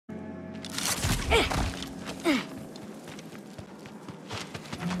There's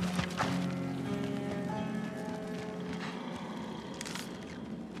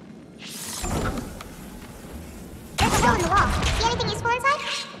a hole in the wall. See anything useful inside?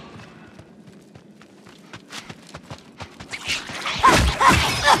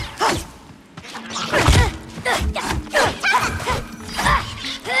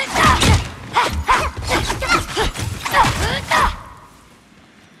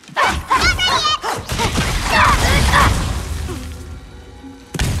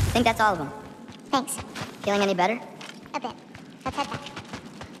 I think that's all of them. Thanks. Feeling any better? A bit. Let's head back.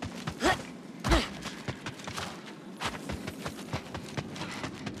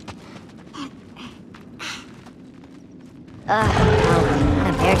 Oh, not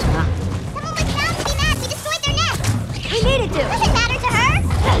a bear tomorrow. Someone was bound to be mad. We destroyed their nest. We needed to. Doesn't matter to her.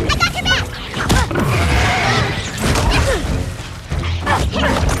 I got your back. Go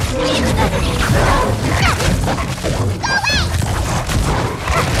away!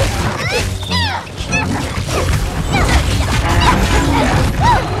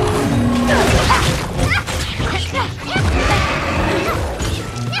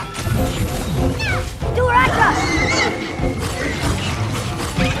 Do her I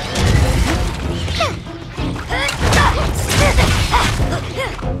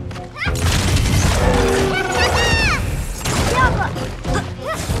I've got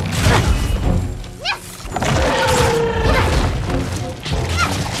this.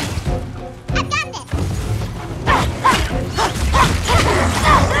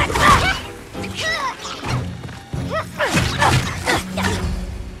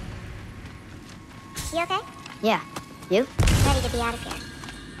 You okay? Yeah. You? Ready to be out of here.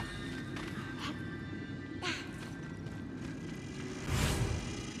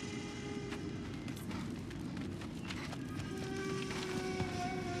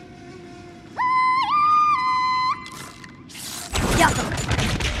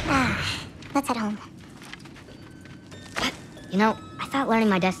 Let's head home. You know, I thought learning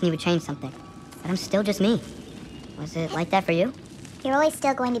my destiny would change something. But I'm still just me. Was it like that for you? You're always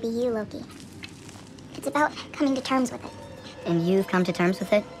still going to be you, Loki. It's about coming to terms with it. And you've come to terms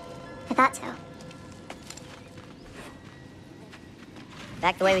with it? I thought so.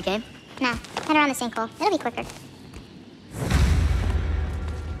 Back the way we came? Nah, head around the sinkhole. It'll be quicker.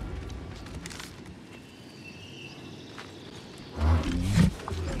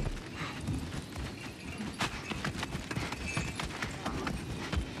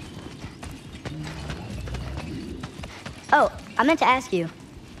 Oh, I meant to ask you.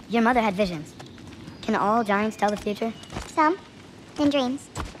 Your mother had visions. Can all giants tell the future? Some. In dreams.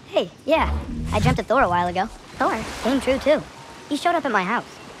 Hey, yeah. I dreamt of Thor a while ago. Thor. Came true, too. He showed up at my house.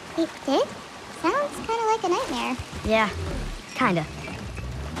 He did? Sounds kind of like a nightmare. Yeah, kinda.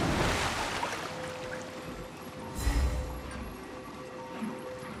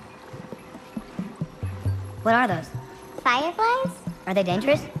 What are those? Fireflies? Are they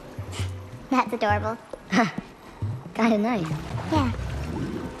dangerous? That's adorable. Kinda nice. Yeah.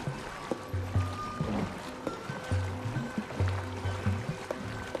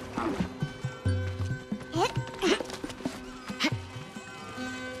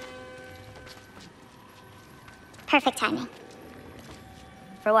 Perfect timing.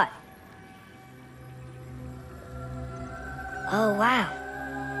 For what? Oh, wow.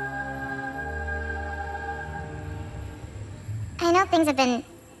 I know things have been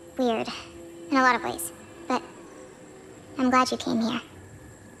weird in a lot of ways, but I'm glad you came here.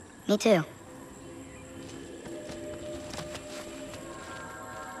 Me too.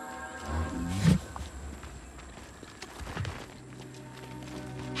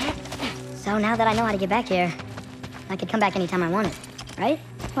 So now that I know how to get back here, I could come back anytime I wanted, right?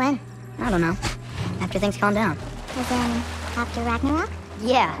 When? I don't know. After things calm down. As in, after Ragnarok?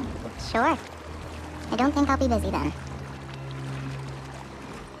 Yeah. Sure. I don't think I'll be busy then.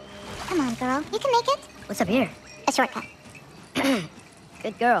 Come on, girl. You can make it. What's up here? A shortcut.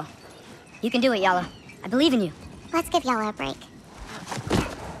 Good girl. You can do it, Yala. I believe in you. Let's give Yella a break.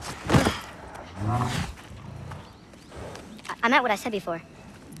 I meant what I said before.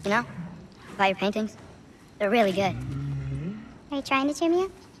 You know? About your paintings. They're really good. Are you trying to cheer me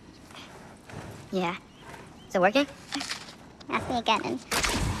up? Yeah. Is it working? Ask me again.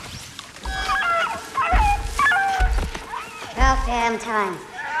 About damn time.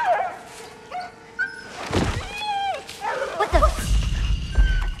 What the?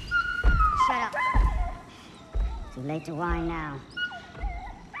 Shut up. Too late to whine now.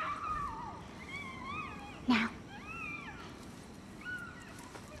 Now.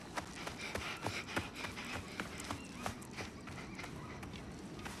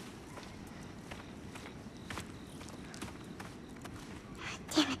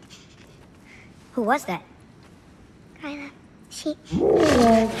 Who was that? Gryla. She...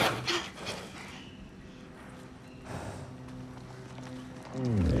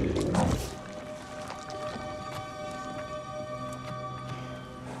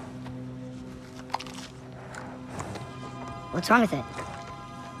 What's wrong with it?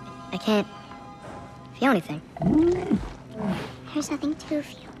 I can't feel anything. There's nothing to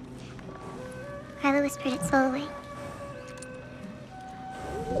feel. Gryla whispered its soul away.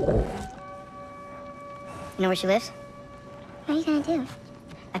 You know where she lives? What are you gonna do?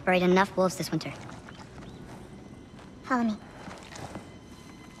 I've buried enough wolves this winter. Follow me.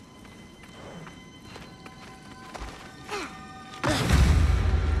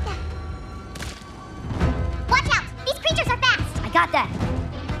 Watch out! These creatures are fast! I got that!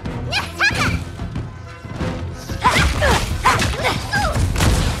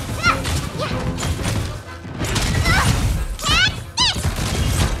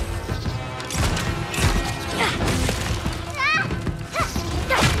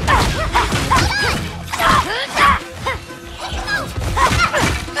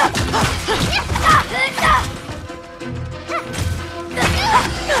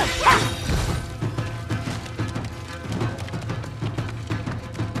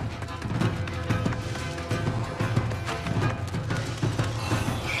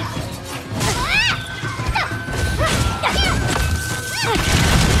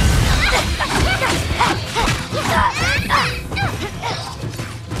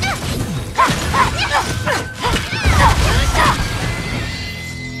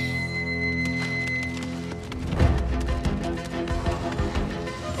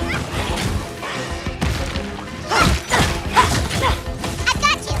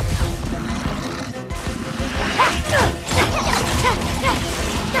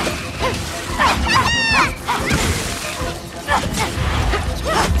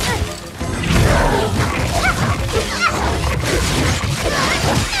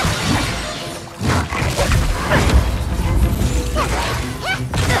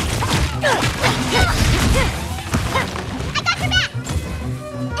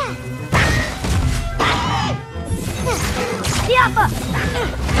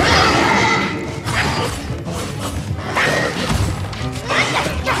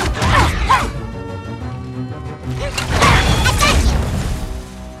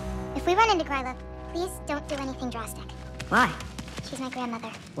 If we run into Gryla, please don't do anything drastic. Why? She's my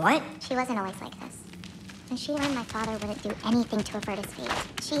grandmother. What? She wasn't always like this. When she learned my father wouldn't do anything to avert his fate,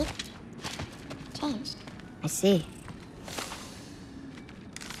 she changed. I see.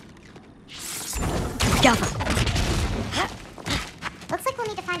 Jump! Looks like we'll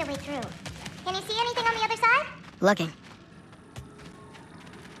need to find a way through. Can you see anything on the other side? Looking.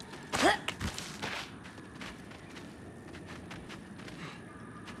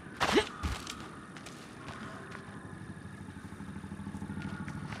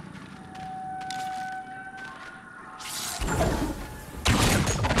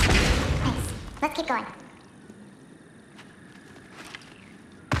 Nice. Let's keep going.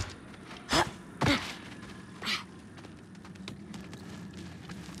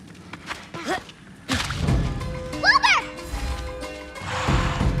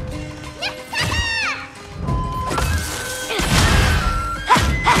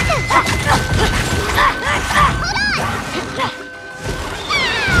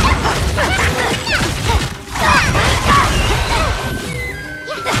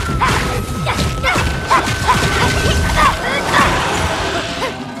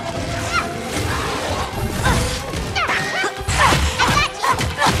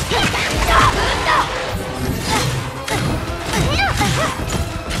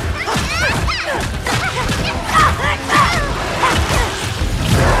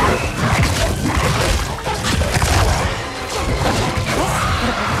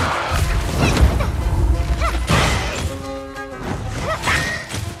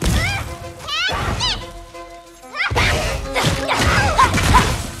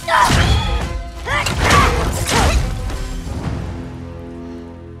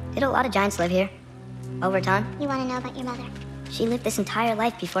 Did a lot of giants live here? Over time? You want to know about your mother? She lived this entire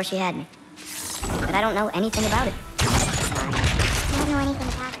life before she had me. But I don't know anything about it. I don't know anything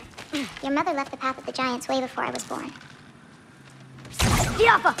about her. Your mother left the path of the giants way before I was born.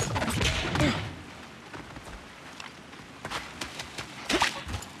 Diapa!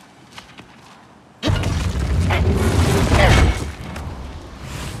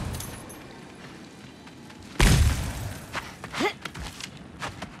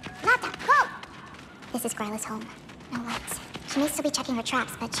 This is Gryla's home. No lights. She may still be checking her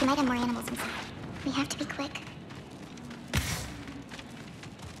traps, but she might have more animals inside. We have to be quick.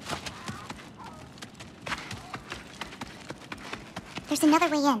 There's another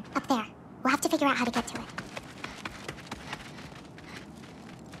way in, up there. We'll have to figure out how to get to it.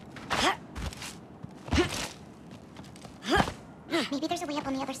 Maybe there's a way up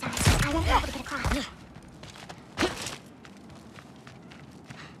on the other side. I won't be able to get across.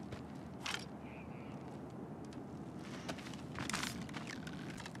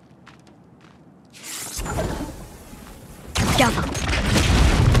 Jump!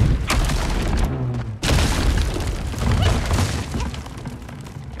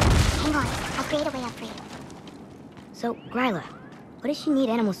 Hang on. I'll create a way up for you. So, Gryla, what does she need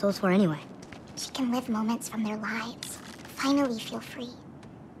animal souls for anyway? She can live moments from their lives. Finally feel free.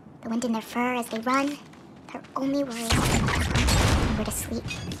 The wind in their fur as they run. Their only worry is where to sleep.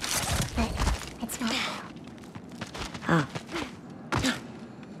 But it's not real. Oh.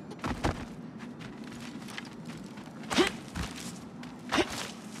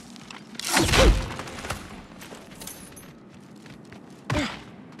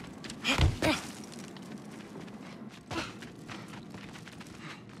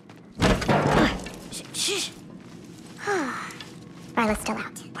 Ryla's still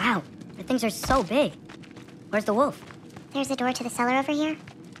out. Wow, the things are so big. Where's the wolf? There's a door to the cellar over here.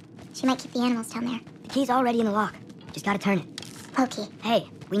 She might keep the animals down there. The key's already in the lock. Just gotta turn it. Okay. Hey,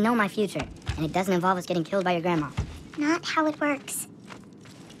 we know my future, and it doesn't involve us getting killed by your grandma. Not how it works.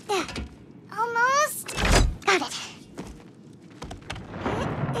 Almost. Got it.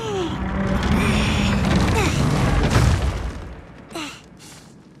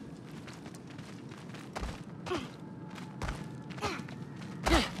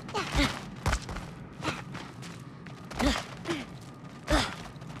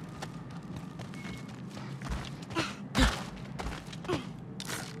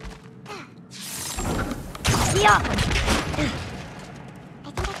 Yeah.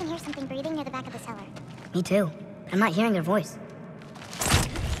 I think I can hear something breathing near the back of the cellar. Me too. I'm not hearing their voice.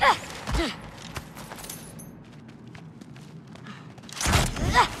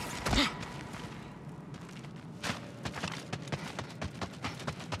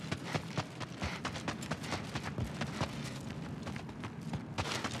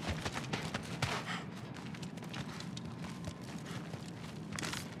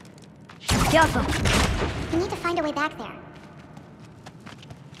 Careful. We need to find a way back there.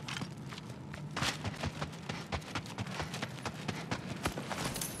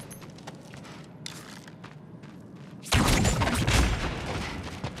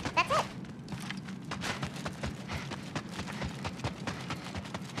 That's it.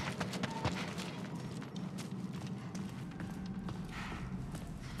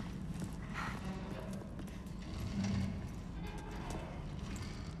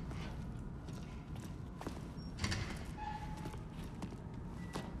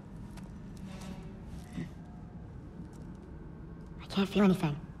 I can't feel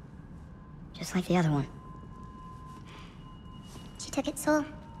anything. Just like the other one. She took its soul.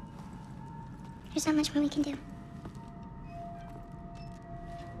 There's not much more we can do.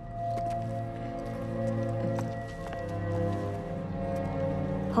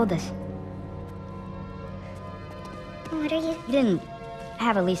 Hold this. What are you? You didn't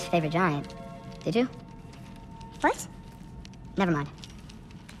have a least favorite giant, did you? What? Never mind.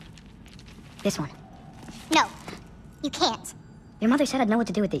 This one. No. You can't. Your mother said I'd know what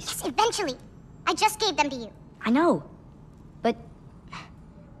to do with these. Yes, eventually. I just gave them to you. I know. But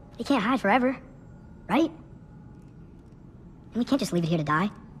they can't hide forever, right? And we can't just leave it here to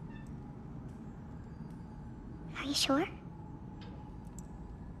die. Are you sure?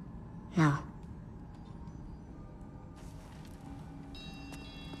 No.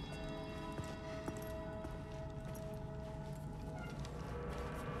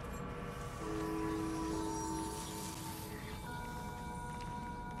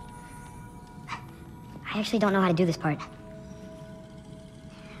 I actually don't know how to do this part.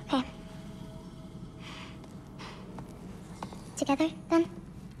 Okay. Together, then?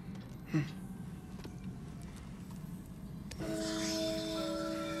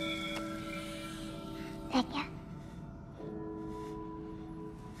 Vecchia.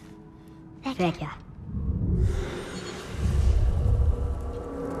 Vecchia.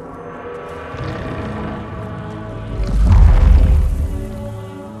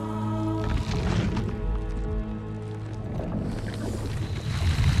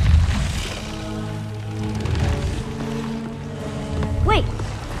 Wait!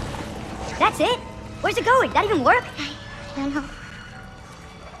 That's it? Where's it going? That even work? I don't know.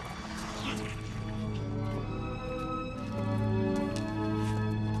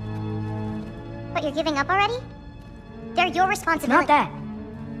 What, you're giving up already? They're your It's responsibility. not that.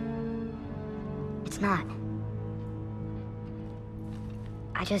 It's not.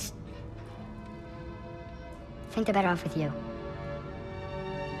 I just think they're better off with you.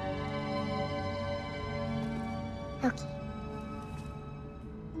 Loki.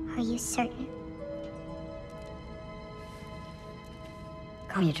 Are you certain?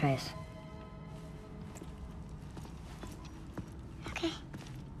 Call me Atreus. Okay.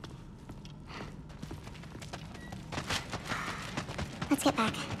 Let's get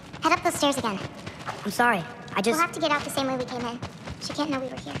back. Head up those stairs again. I'm sorry. We'll have to get out the same way we came in. She can't know we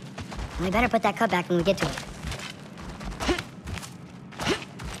were here. We better put that cut back when we get to it.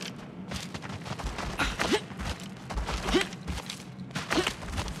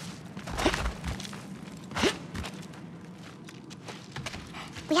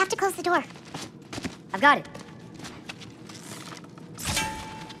 We have to close the door. I've got it.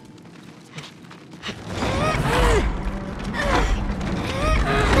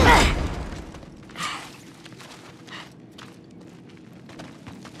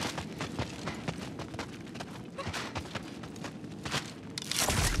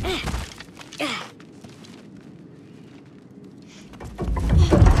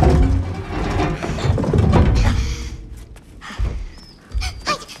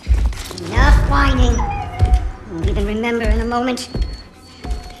 Enough whining. Won't even remember in a moment.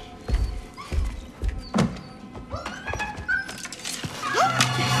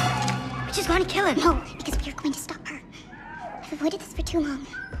 We just want to kill him. No, because we are going to stop her. I've avoided this for too long.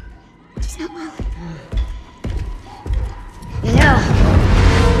 She's not well. You know,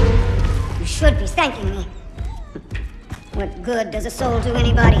 you should be thanking me. What good does a soul do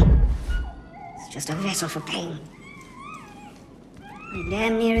anybody? It's just a vessel for pain. I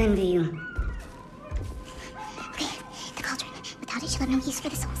damn near envy you. Okay, the cauldron. Without it, she'll have no use for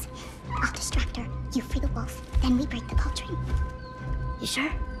the souls. I'll distract her. You free the wolf. Then we break the cauldron. You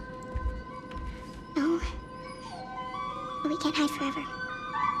sure? No. But we can't hide forever.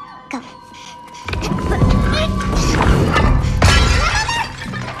 Go.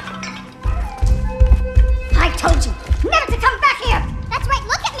 I told you never to come back here! That's right,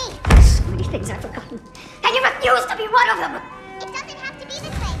 look at me! So many things I've forgotten, and you refuse to be one of them! It doesn't have to be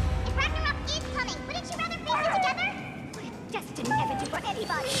this way. If Ragnarok is coming, wouldn't you rather face it together? What if death didn't ever do for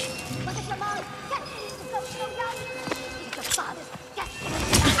anybody? Was it your mom's destiny to go so young? Was it your father's destiny to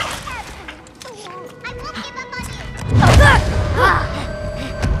be fool? I won't give up on you. Oh, look!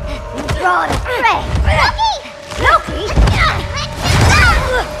 You brought a prey! Loki! Loki!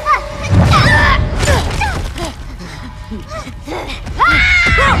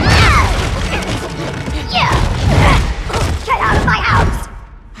 Get out of my house!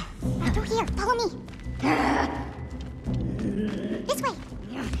 Through here, follow me. This way.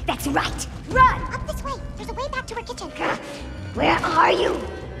 That's right! Run! Up this way. There's a way back to our kitchen. Where are you?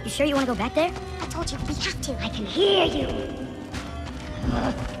 You sure you want to go back there? I told you, we have to. I can hear you.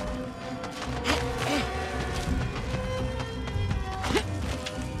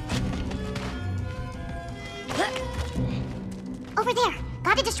 Over there.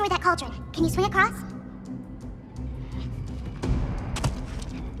 Gotta destroy that cauldron. Can you swing across?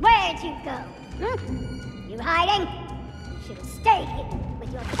 Where'd you go? You hiding? You should have stayed hidden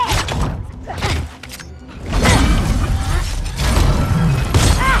with your tail.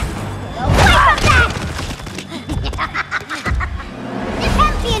 Away from that!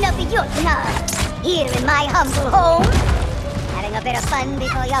 Champion of the Jotnar, here in my humble home. Having a bit of fun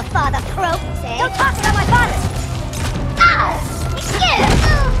before your father croaks, eh? Don't talk about my father!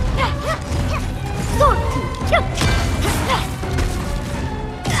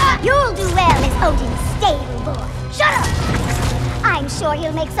 You'll do well as Odin's stable boy. Shut up! I'm sure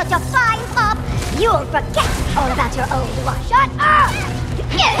you'll make such a fine pop, you'll forget all about your old wife. Shut up!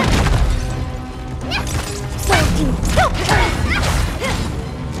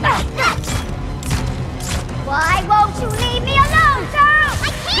 Why won't you leave me alone, girl?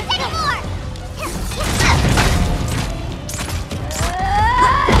 I can't anymore!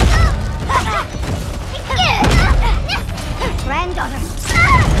 Granddaughter.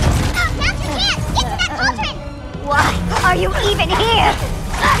 Now's your chance! Get to that cauldron! Why are you even here?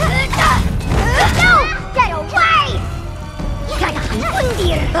 No! Get away!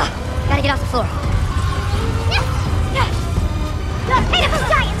 Gotta get off the floor. You're pitiful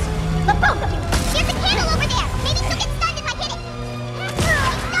giants! The both of you! There's a candle over there! Maybe she'll get stunned if I hit it!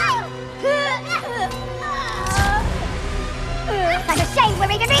 I'm ashamed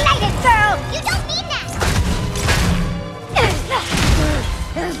we're even related, girl! You don't mean that!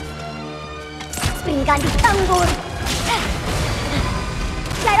 Springandi Tangur!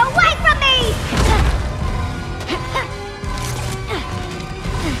 Get away from me!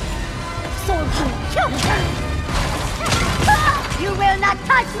 Soldier, you will not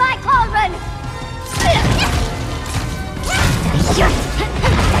touch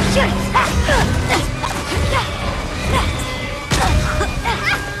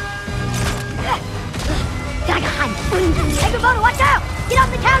Angrboda, watch out! Get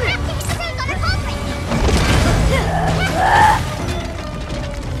off the counter! Hit the rooms on her culprit!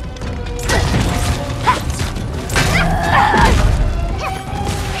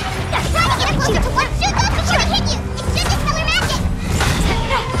 Try to get her closer to one. Shoot those before they hit you! It should dispel her magic!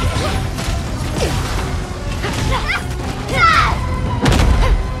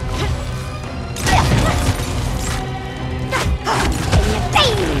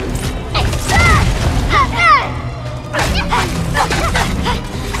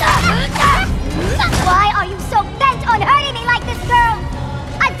 Why are you so bent on hurting me like this, girl?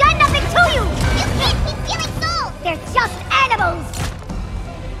 I've done nothing to you! You can't keep stealing souls! They're just animals!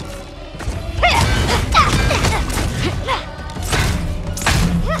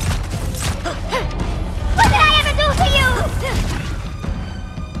 What did I ever do to you?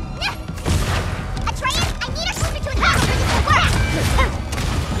 Atreus, I need her closer to an arrow for this to work!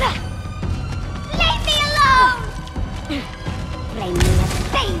 Leave me alone! Blame me a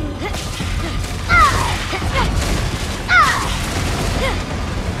thing.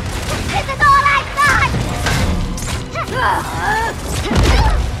 This is all I've got!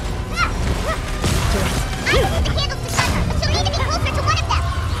 I can use the candles to shut her, but she'll need to be closer to one of them!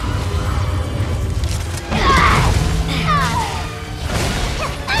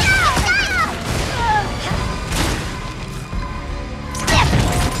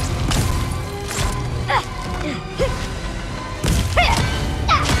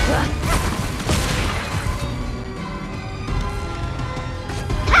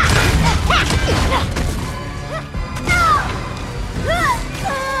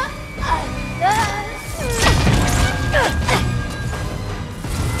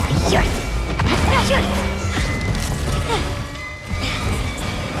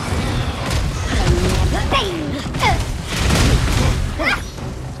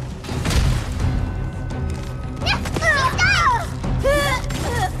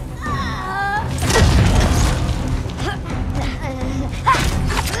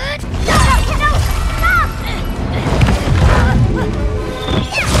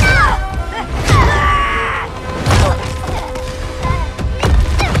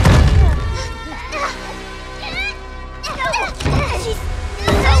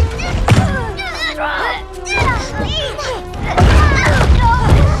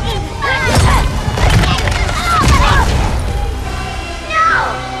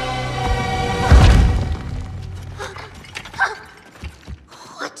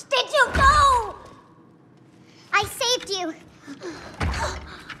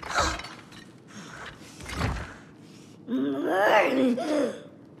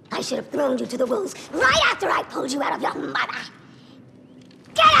 I should have thrown you to the wolves right after I pulled you out of your mother.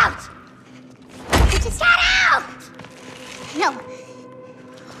 Get out! Just get out! No.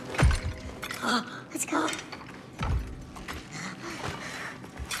 Let's go.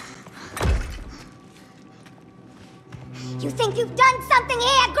 You think you've done something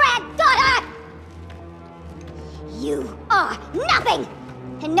here, granddaughter? You are nothing,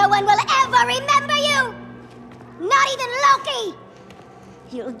 and no one will ever remember you! Not even Loki!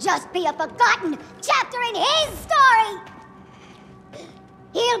 You'll just be a forgotten chapter in his story!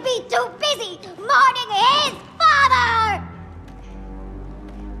 He'll be too busy mourning his father!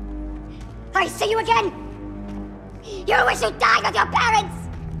 I see you again! You wish you died with your parents!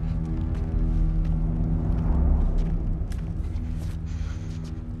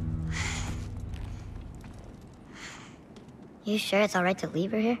 You sure it's all right to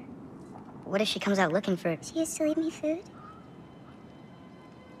leave her here? What if she comes out looking for... She used to leave me food.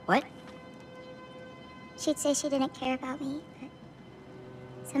 What? She'd say she didn't care about me, but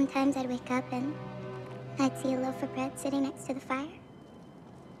sometimes I'd wake up and I'd see a loaf of bread sitting next to the fire.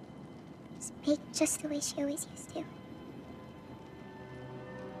 Just baked just the way she always used to.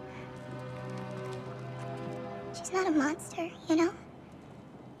 She's not a monster, you know?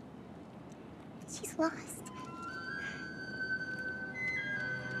 She's lost.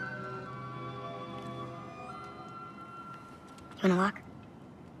 You wanna walk?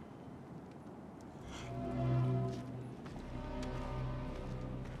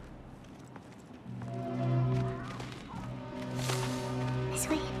 This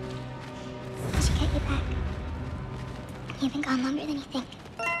way. I should get you back. You've been gone longer than you think.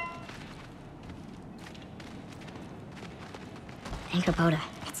 Angrboda.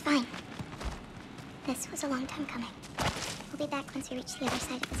 It's fine. This was a long time coming. We'll be back once we reach the other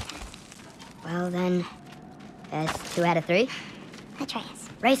side of this path. Well then, that's 2 out of 3. Atreus,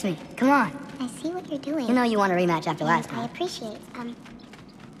 Race me, come on. I see what you're doing. You know you want a rematch after last I time. appreciate,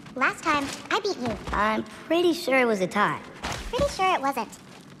 Last time, I beat you. I'm pretty sure it was a tie. Pretty sure it wasn't.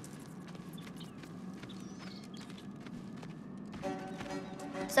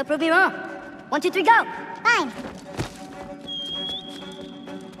 So prove me wrong. 1, 2, 3, go! Fine.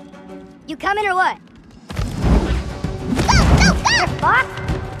 You coming or what? Go, go, go! Fox?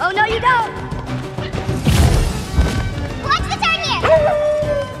 Oh, no, you don't! Watch the turn here!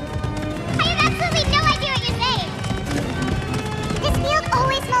 I have absolutely no idea what you're saying. This field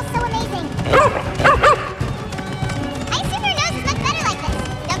always smells so amazing. I assume your nose is much better like this.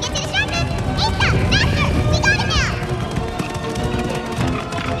 Don't get too distracted. Asa, faster! We got him now!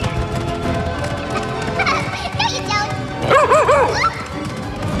 No, you don't. Whoa!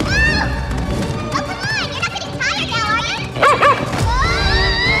 Oh, come on! You're not getting tired now, are you? Whoa!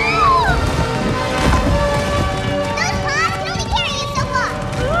 Those paws can only carry you so far.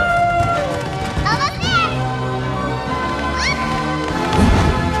 Almost there. Whoop.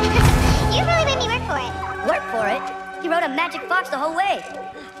 You really made me work for it. Work for it? You rode a magic fox the whole way.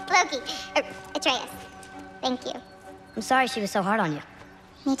 Loki, Atreus, thank you. I'm sorry she was so hard on you.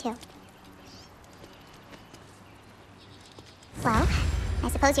 Me too. Well, I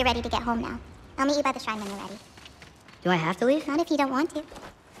suppose you're ready to get home now. I'll meet you by the shrine when you're ready. Do I have to leave? Not if you don't want to.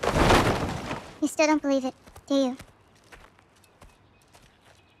 You still don't believe it, do you?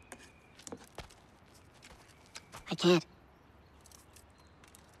 I can't.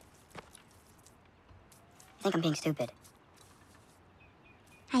 I think I'm being stupid.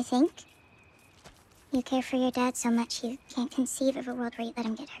 I think you care for your dad so much you can't conceive of a world where you let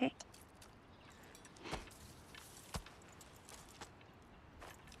him get hurt.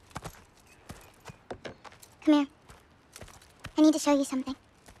 Come here. I need to show you something.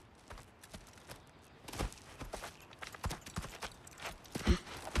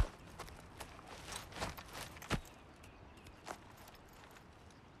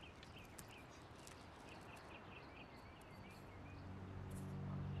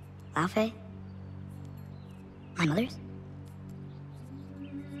 Laufey? My mother's?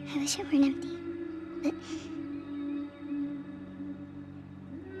 I wish it weren't empty, but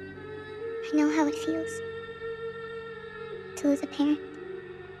I know how it feels to lose a parent,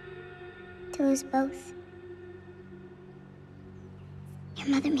 to lose both. Your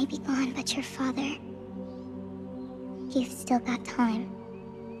mother may be gone, but your father, you've still got time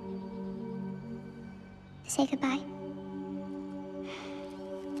to say goodbye.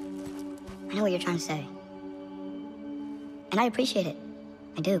 I know what you're trying to say. And I appreciate it.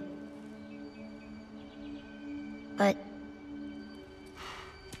 I do. But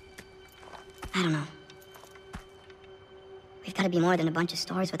I don't know. We've got to be more than a bunch of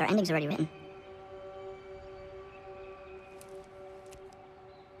stories with our endings already written.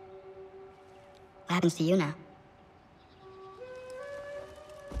 What happens to you now?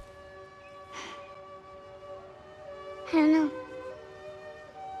 I don't know.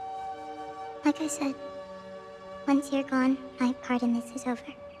 Like I said, once you're gone, my part in this is over.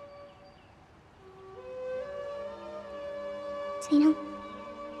 So,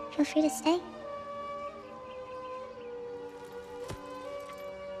 feel free to stay.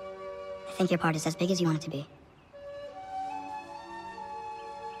 I think your part is as big as you want it to be.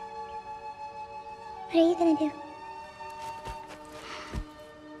 What are you gonna do?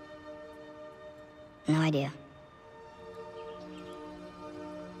 No idea.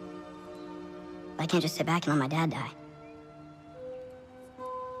 But I can't just sit back and let my dad die.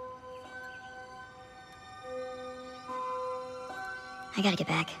 I gotta get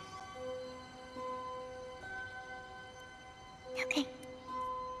back. Okay.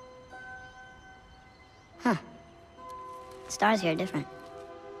 Huh. Stars here are different.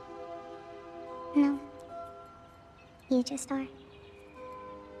 No. You just are.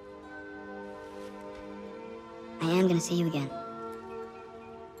 I am gonna see you again.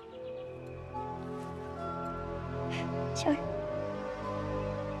 Sure.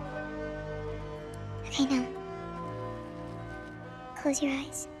 Okay, now. Close your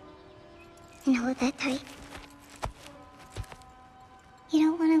eyes. And hold that tight. You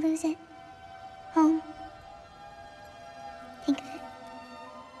don't want to lose it. Home. Think of it.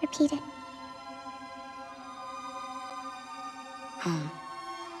 Repeat it. Home.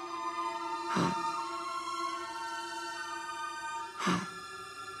 Home. Home.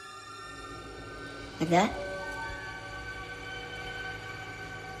 Like that?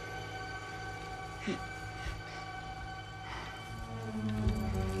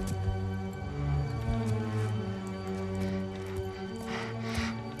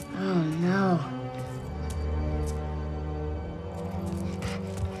 Oh no.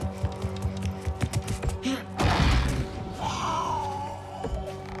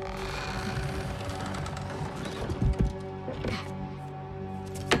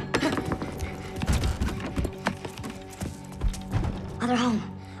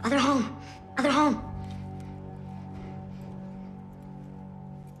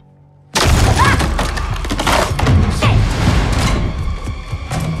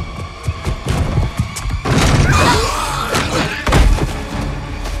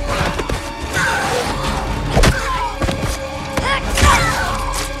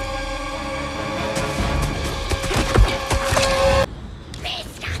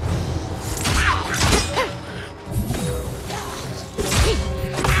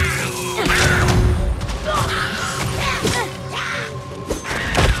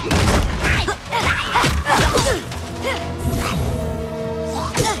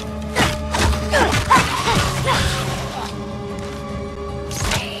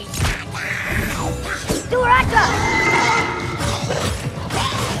 Gotta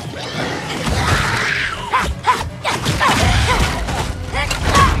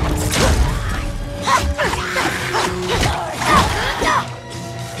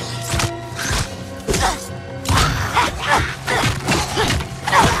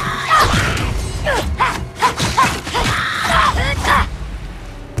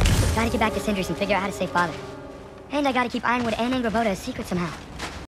get back to Cinders and figure out how to save Father. And I gotta keep Ironwood and Angrboda a secret somehow.